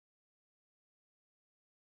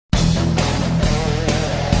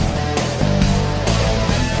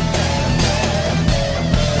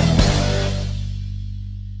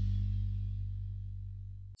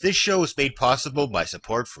This show is made possible by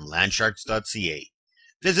support from Landsharkz.ca.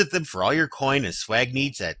 Visit them for all your coin and swag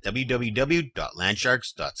needs at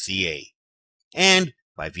www.landsharkz.ca. And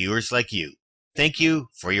by viewers like you. Thank you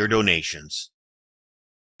for your donations.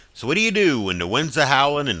 So what do you do when the winds are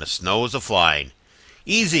howling and the snow is a-flying?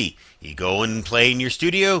 Easy. You go and play in your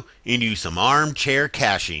studio and do some armchair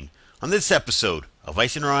caching on this episode of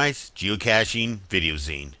Icenrye's Geocaching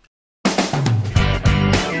Videozine.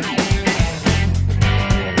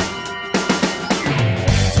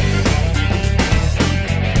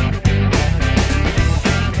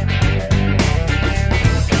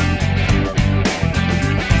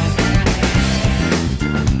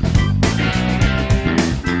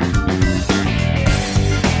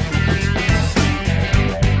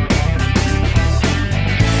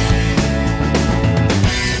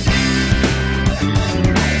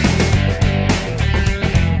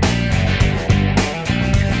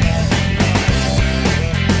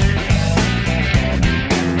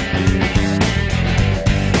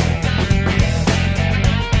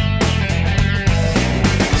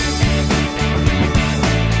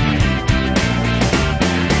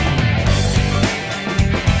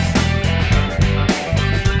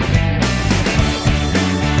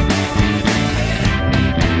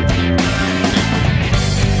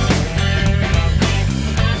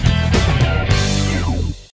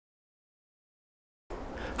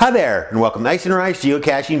 Hi there, and welcome to Icenrye's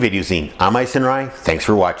Geocaching Videozine. I'm Icenrye, thanks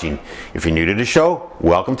for watching. If you're new to the show,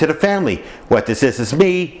 welcome to the family. What this is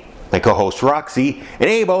me, my co-host Roxy, and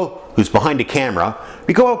Bable, who's behind the camera.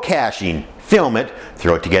 We go out caching, film it,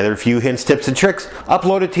 throw it together a few hints, tips, and tricks,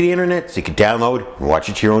 upload it to the internet so you can download and watch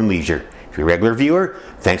it to your own leisure. If you're a regular viewer,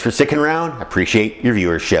 thanks for sticking around, I appreciate your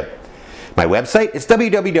viewership. My website is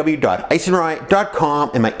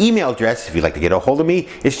www.icenrye.com, and my email address, if you'd like to get a hold of me,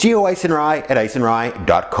 is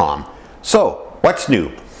geoicenrye@icenrye.com. So, what's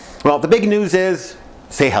new? Well, the big news is,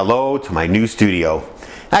 say hello to my new studio.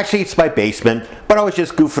 Actually, it's my basement, but I was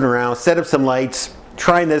just goofing around, set up some lights,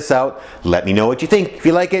 trying this out. Let me know what you think. If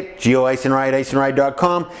you like it,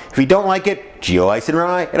 geoicenrye@icenrye.com. If you don't like it,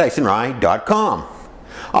 geoicenrye@icenrye.com.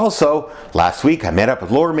 Also, last week I met up with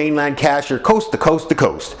Lower Mainland cacher Coast to Coast to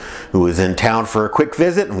Coast, who was in town for a quick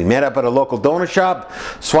visit, and we met up at a local donut shop,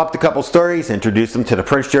 swapped a couple stories, introduced him to the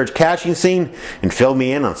Prince George caching scene, and filled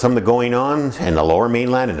me in on some of the going on in the Lower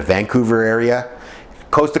Mainland and the Vancouver area.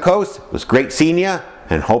 Coast to Coast, it was great seeing you,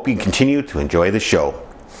 and hope you continue to enjoy the show.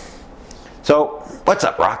 So, what's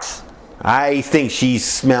up, Rox? I think she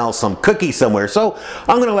smells some cookies somewhere, so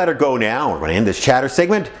I'm going to let her go now. We're going to end this chatter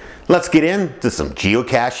segment. Let's get into some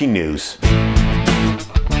geocaching news.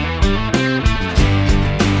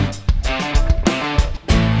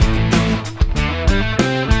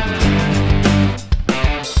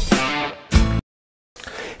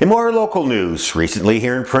 In more local news, recently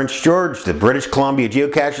here in Prince George, the British Columbia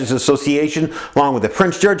Geocachers Association, along with the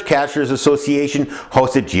Prince George Cachers Association,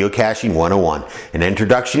 hosted Geocaching 101, an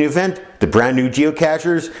introduction event to brand new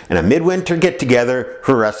geocachers and a midwinter get-together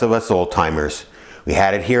for the rest of us old-timers. We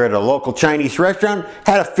had it here at a local Chinese restaurant,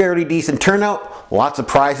 had a fairly decent turnout, lots of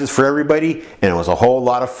prizes for everybody, and it was a whole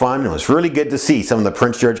lot of fun. It was really good to see some of the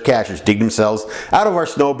Prince George cachers dig themselves out of our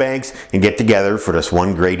snowbanks and get together for this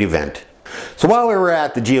one great event. So while we were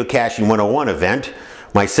at the Geocaching 101 event,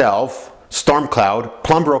 myself, Stormcloud,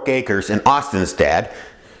 Plumbrook Acres, and Austin's dad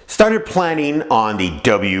started planning on the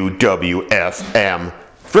WWFM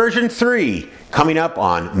version 3 coming up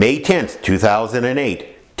on May 10th, 2008.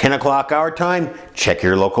 10 o'clock our time, check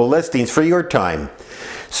your local listings for your time.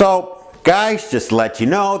 So, guys, just to let you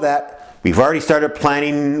know that we've already started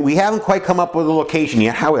planning. We haven't quite come up with a location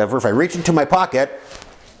yet. However, if I reach into my pocket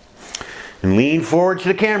and lean forward to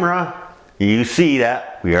the camera, you see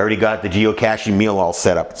that we already got the geocaching meal all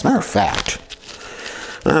set up. As a matter of fact,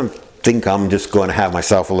 I think I'm just going to have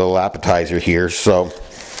myself a little appetizer here. So,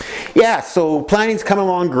 yeah, so planning's coming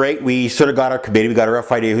along great. We sort of got our committee. We got a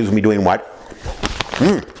rough idea who's going to be doing what.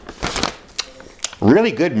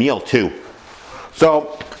 Really good meal too.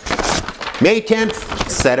 So May 10th,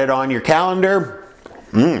 set it on your calendar.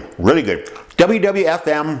 Really good.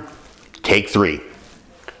 WWFM Take 3.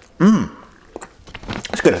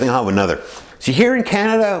 That's good. I think I'll have another. So here in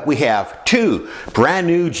Canada, we have two brand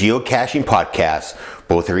new geocaching podcasts.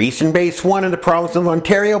 Both are eastern based, one in the province of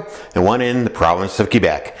Ontario and one in the province of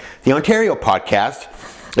Quebec. The Ontario podcast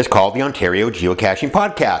is called the Ontario Geocaching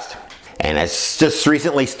Podcast. And it's just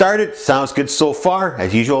recently started. Sounds good so far.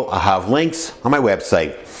 As usual, I'll have links on my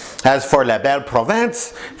website. As for La Belle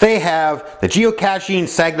Province, they have the Geocaching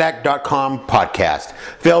Saglac.com podcast,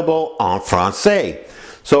 available en français.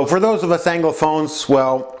 So for those of us Anglophones,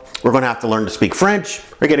 well, we're going to have to learn to speak French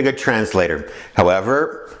or get a good translator.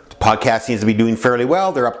 However, podcast seems to be doing fairly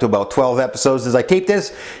well. They're up to about 12 episodes as I tape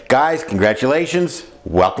this. Guys, congratulations.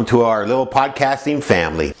 Welcome to our little podcasting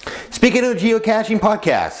family. Speaking of geocaching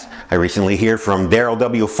podcasts, I recently heard from Daryl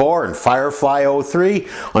W4 and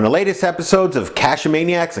Firefly03 on the latest episodes of Cache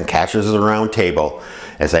Maniacs and Cachers at the Round Table.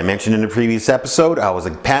 As I mentioned in the previous episode, I was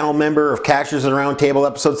a panel member of Cachers at the Round Table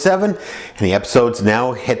episode 7, and the episodes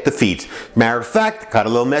now hit the feeds. Matter of fact, got a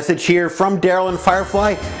little message here from Daryl and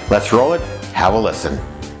Firefly. Let's roll it. Have a listen.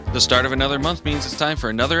 The start of another month means it's time for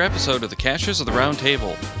another episode of the Cachers of the Round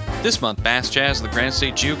Table. This month, Bass Jazz of the Granite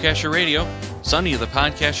State Geocacher Radio, Sonny of the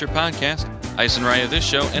Podcacher podcast, Icenrye of this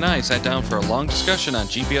show, and I sat down for a long discussion on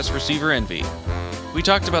GPS receiver envy. We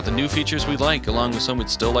talked about the new features we like, along with some we'd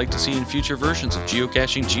still like to see in future versions of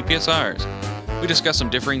geocaching GPSRs. We discussed some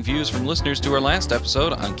differing views from listeners to our last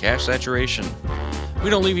episode on cache saturation. We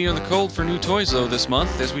don't leave you in the cold for new toys though this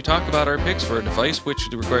month, as we talk about our picks for a device which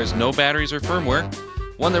requires no batteries or firmware,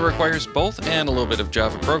 one that requires both and a little bit of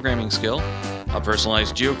Java programming skill, a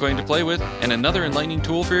personalized geocoin to play with, and another enlightening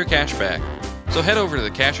tool for your cache bag. So head over to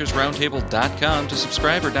thecachersroundtable.com to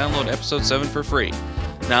subscribe or download episode 7 for free.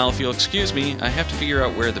 Now, if you'll excuse me, I have to figure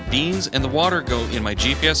out where the beans and the water go in my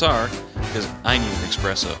GPSR, because I need an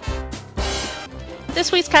espresso.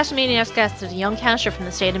 This week's Cache Maniacs guest is a young cacher from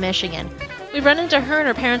the state of Michigan. We've run into her and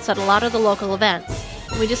her parents at a lot of the local events,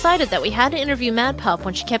 and we decided that we had to interview Mad Pup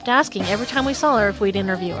when she kept asking every time we saw her if we'd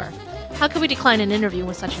interview her. How could we decline an interview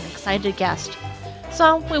with such an excited guest?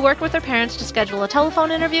 So, we worked with her parents to schedule a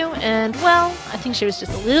telephone interview, and, well, I think she was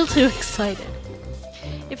just a little too excited.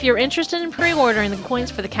 If you're interested in pre-ordering the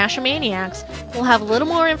coins for the Cache Maniacs, we'll have a little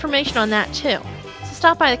more information on that too. So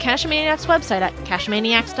stop by the Cache Maniacs website at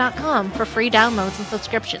cachemaniacs.com for free downloads and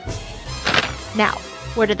subscriptions. Now,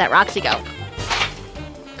 where did that Roxy go?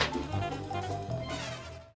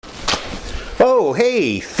 Oh,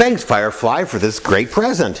 hey, thanks Firefly for this great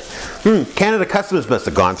present. Canada Customs must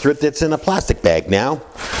have gone through it. It's in a plastic bag now.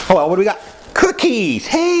 Oh, well, what do we got? Cookies!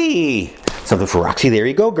 Hey! Something for Roxy. There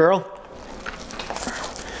you go, girl.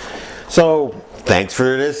 So, thanks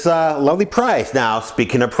for this lovely prize. Now,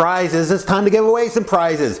 speaking of prizes, it's time to give away some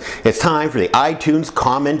prizes. It's time for the iTunes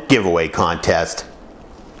Comment Giveaway Contest.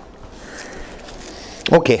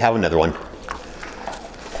 Okay, have another one.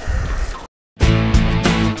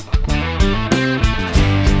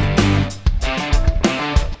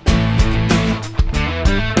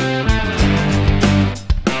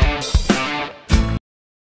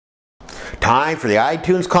 Time for the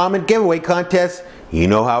iTunes Comment Giveaway Contest. You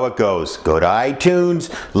know how it goes. Go to iTunes,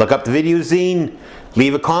 look up the Videozine,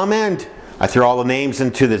 leave a comment. I throw all the names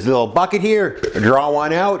into this little bucket here, draw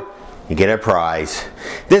one out, you get a prize.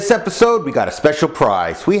 This episode, we got a special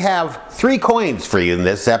prize. We have 3 coins for you in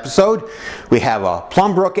this episode. We have a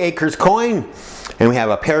Plumbrook Acres coin, and we have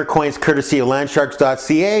a pair of coins courtesy of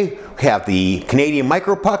Landsharkz.ca. We have the Canadian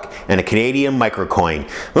Micropuck and a Canadian Microcoin.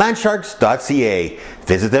 Landsharkz.ca.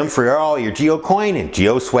 Visit them for all your GeoCoin and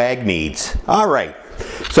GeoSwag needs. Alright,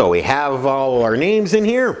 so we have all our names in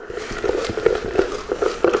here.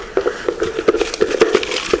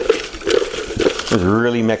 Let's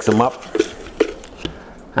really mix them up.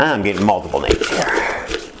 I'm getting multiple names here.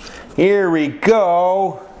 Here we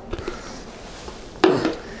go.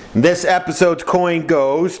 This episode's coin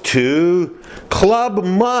goes to Club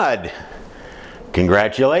Mud.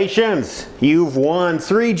 Congratulations! You've won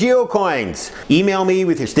 3 GeoCoins. Email me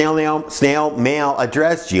with your snail mail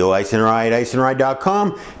address,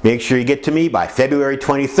 geoicenrye@icenrye.com. Make sure you get to me by February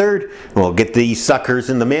 23rd, and we'll get these suckers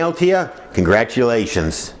in the mail to you.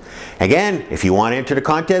 Congratulations. Again, if you want to enter the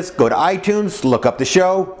contest, go to iTunes, look up the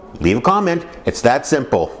show, leave a comment. It's that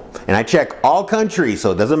simple. And I check all countries,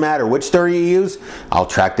 so it doesn't matter which store you use, I'll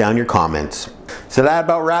track down your comments. So that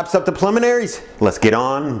about wraps up the preliminaries. Let's get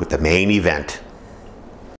on with the main event.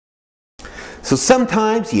 So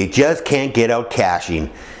sometimes you just can't get out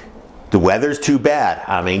caching. The weather's too bad.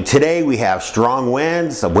 I mean, today we have strong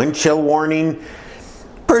winds, a wind chill warning.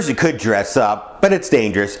 Person could dress up, but it's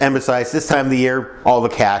dangerous. And besides, this time of the year, all the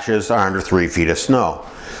caches are under 3 feet of snow.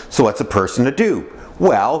 So what's a person to do?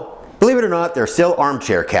 Well, believe it or not, there are still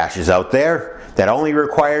armchair caches out there that only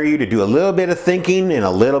require you to do a little bit of thinking and a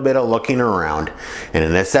little bit of looking around. And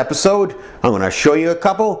in this episode, I'm going to show you a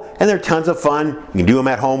couple, and they're tons of fun. You can do them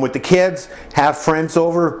at home with the kids, have friends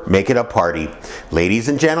over, make it a party. Ladies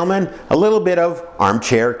and gentlemen, a little bit of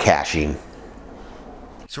armchair caching.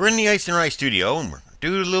 So we're in the Icenrye studio, and we're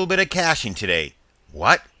doing a little bit of caching today.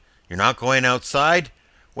 What? You're not going outside?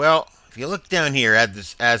 Well, if you look down here at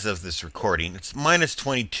this, as of this recording, it's minus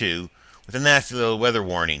 22 with a nasty little weather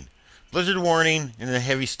warning. blizzard warning and a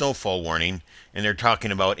heavy snowfall warning, and they're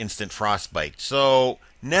talking about instant frostbite. So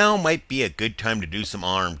now might be a good time to do some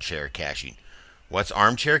armchair caching. What's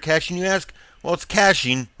armchair caching, you ask? Well, it's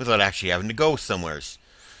caching without actually having to go somewheres.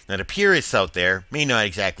 Now, the purists out there may not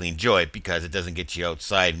exactly enjoy it because it doesn't get you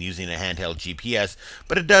outside and using a handheld GPS,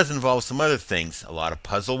 but it does involve some other things. A lot of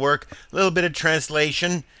puzzle work, a little bit of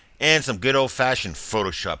translation, and some good old-fashioned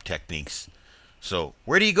Photoshop techniques. So,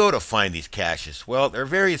 where do you go to find these caches? Well, there are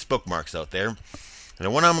various bookmarks out there, and the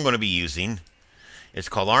one I'm going to be using is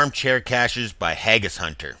called Armchair Caches by Haggis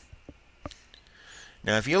Hunter.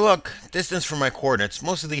 Now, if you look, distance from my coordinates,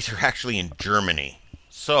 most of these are actually in Germany.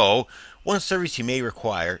 So, one service you may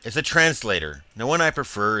require is a translator. Now, one I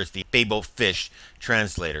prefer is the Bable fish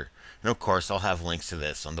translator. And of course, I'll have links to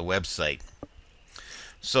this on the website.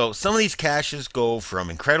 So, some of these caches go from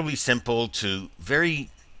incredibly simple to very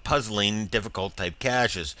puzzling, difficult type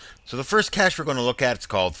caches. So, the first cache we're going to look at is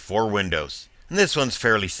called 4 Windows. And this one's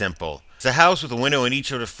fairly simple. It's a house with a window on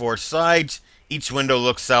each of the 4 sides. Each window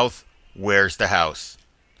looks south. Where's the house?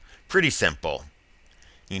 Pretty simple.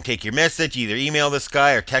 You can take your message, either email this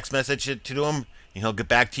guy or text message it to him, and he'll get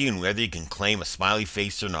back to you and whether you can claim a smiley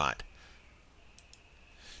face or not.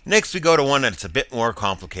 Next we go to one that's a bit more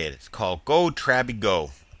complicated. It's called Go Trabi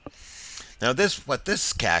Go. Now what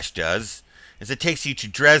this cache does is it takes you to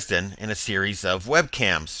Dresden in a series of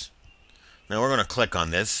webcams. Now we're going to click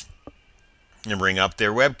on this and bring up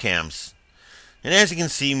their webcams. And as you can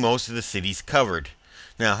see, most of the city's covered.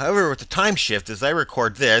 Now, however, with the time shift, as I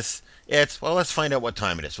record this, well, let's find out what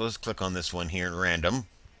time it is. So let's click on this one here at random.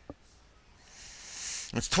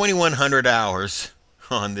 It's 2100 hours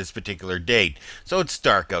on this particular date, so it's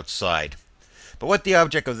dark outside. But what the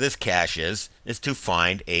object of this cache is to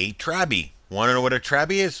find a Trabi. Want to know what a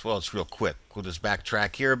Trabi is? Well, it's real quick. We'll just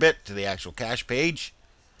backtrack here a bit to the actual cache page.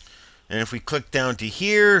 And if we click down to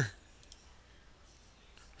here,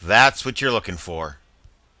 that's what you're looking for.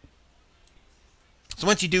 So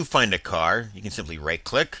once you do find a car, you can simply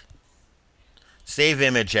right-click, save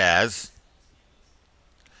image as,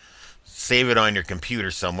 save it on your computer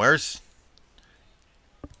somewheres,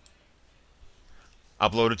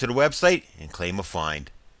 upload it to the website, and claim a find.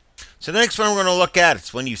 So the next one we're going to look at,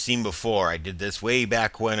 it's one you've seen before. I did this way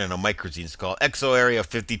back when in a microzine. It's called EXO Area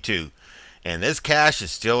 52. And this cache is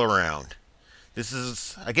still around. This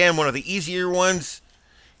is, again, one of the easier ones.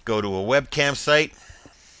 Go to a webcam site,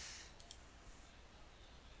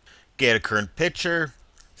 get a current picture,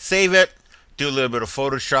 save it, do a little bit of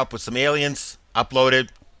Photoshop with some aliens, upload it,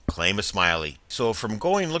 claim a smiley. So from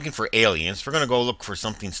looking for aliens, we're going to go look for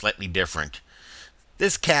something slightly different.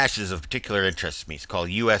 This cache is of particular interest to me. It's called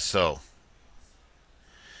USO.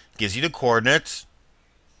 It gives you the coordinates.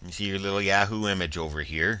 You see your little Yahoo image over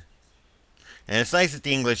here. And it's nice that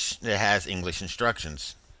it has English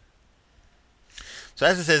instructions. So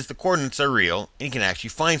as it says, the coordinates are real, and you can actually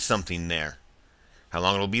find something there. How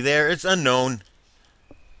long it'll be there, it's unknown.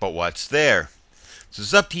 But what's there? So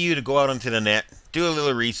it's up to you to go out onto the net, do a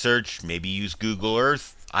little research, maybe use Google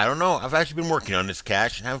Earth. I don't know. I've actually been working on this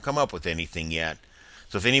cache and haven't come up with anything yet.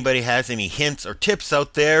 So if anybody has any hints or tips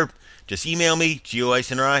out there, just email me,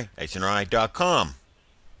 GeoIcenrye, Icenrye.com.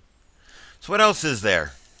 So what else is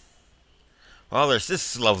there? Well, there's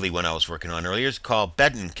this lovely one I was working on earlier. It's called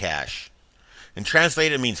Beton-Cache. And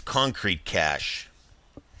translated it means concrete cache.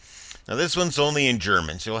 Now this one's only in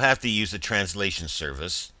German, so you'll have to use the translation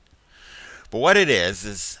service. But what it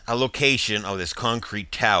is a location of this concrete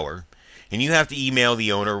tower, and you have to email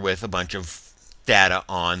the owner with a bunch of data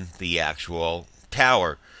on the actual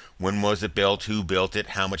tower. When was it built, who built it,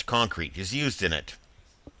 how much concrete is used in it.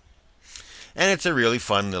 And it's a really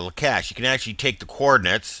fun little cache. You can actually take the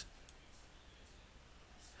coordinates,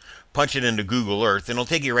 punch it into Google Earth, and it'll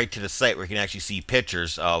take you right to the site where you can actually see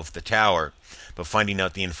pictures of the tower. But finding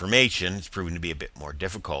out the information is proving to be a bit more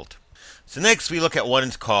difficult. So next we look at one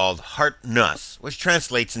called Hart Nuss, which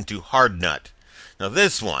translates into hard nut. Now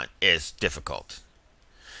this one is difficult.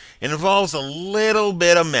 It involves a little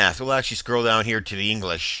bit of math. We'll actually scroll down here to the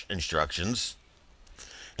English instructions.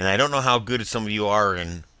 And I don't know how good some of you are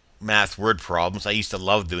in math word problems. I used to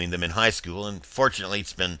love doing them in high school, and fortunately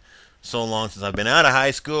it's been so long since I've been out of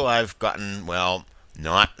high school, I've gotten, well,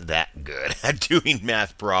 not that good at doing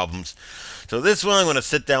math problems. So this one, I'm going to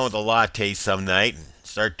sit down with a latte some night and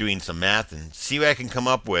start doing some math and see what I can come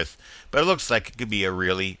up with. But it looks like it could be a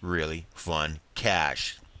really, really fun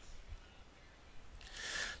cache.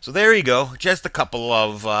 So there you go, just a couple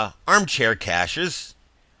of armchair caches.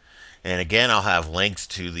 And again, I'll have links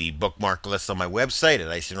to the bookmark list on my website at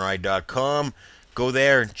Icenrye.com. Go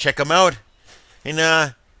there and check them out.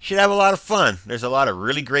 And should have a lot of fun. There's a lot of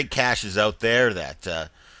really great caches out there that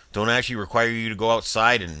don't actually require you to go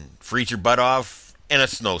outside and freeze your butt off in a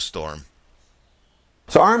snowstorm.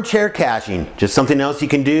 So armchair caching, just something else you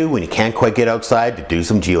can do when you can't quite get outside to do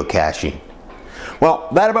some geocaching. Well,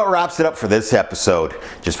 that about wraps it up for this episode.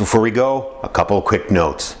 Just before we go, a couple of quick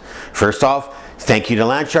notes. First off, thank you to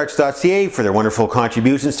Landsharkz.ca for their wonderful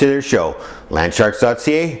contributions to their show.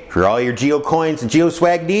 Landsharkz.ca, for all your geo coins and geo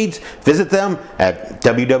swag needs, visit them at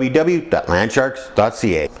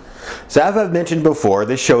www.landsharkz.ca. So as I've mentioned before,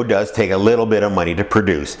 this show does take a little bit of money to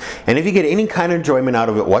produce, and if you get any kind of enjoyment out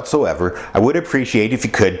of it whatsoever, I would appreciate if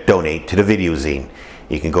you could donate to the Videozine.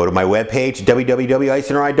 You can go to my webpage,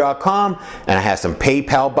 www.icenrye.com, and I have some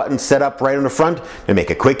PayPal buttons set up right on the front to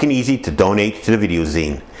make it quick and easy to donate to the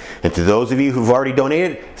Videozine. And to those of you who've already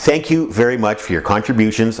donated, thank you very much for your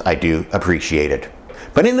contributions. I do appreciate it.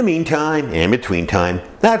 But in the meantime, and in between time,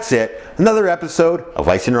 that's it. Another episode of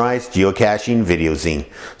Icenrye's Geocaching Videozine.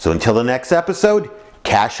 So until the next episode,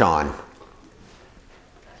 cache on.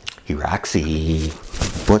 Roxy,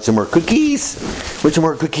 want some more cookies? Want some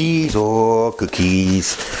more cookies? Oh,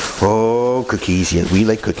 cookies. Oh, cookies. Yeah, we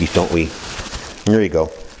like cookies, don't we? There you go.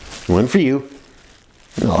 One for you.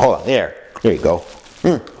 Oh, hold on. There you go.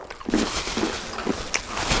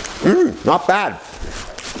 Not bad.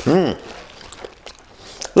 A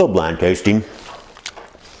little bland tasting.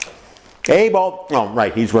 Bable. Oh,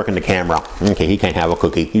 right, he's working the camera. Okay, he can't have a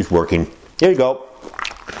cookie. He's working. Here you go.